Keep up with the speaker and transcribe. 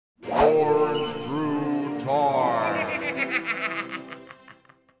Orange brew time. Hey,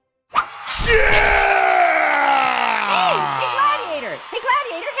 Gladiator! Hey,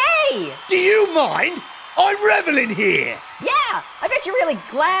 Gladiator, hey! Do you mind? I'm reveling here. Yeah, I bet you're really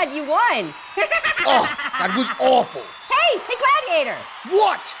glad you won. Oh, that was awful. Hey, Gladiator!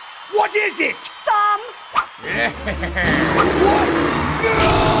 What? What is it? Thumb! What? No!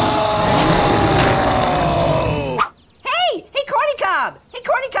 Hey, Corny Cob! Hey,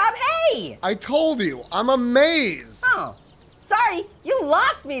 Corny Cob, hey! I told you, I'm a maze. Oh, sorry, you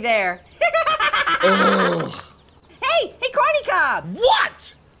lost me there. Ugh. Hey, Corny Cob!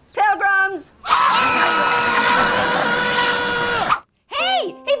 What? Pilgrims!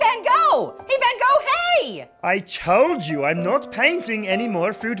 Hey, Van Gogh! Hey, Van Gogh, hey! I told you I'm not painting any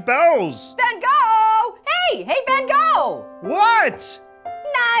more fruit bowls. Van Gogh! Hey, Van Gogh! What?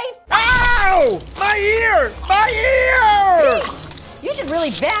 Knife! Ow! My ear! My ear! You should really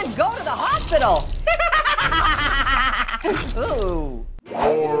Van Gogh to the hospital. Ooh.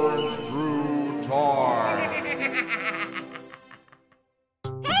 Orange brew time.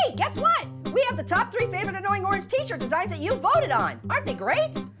 Hey, guess what? We have the top 3 favorite annoying orange t-shirt designs that you voted on. Aren't they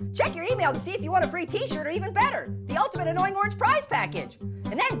great? Check your email to see if you want a free t-shirt or even better, the ultimate annoying orange prize package.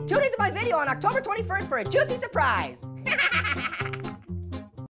 And then tune into my video on October 21st for a juicy surprise.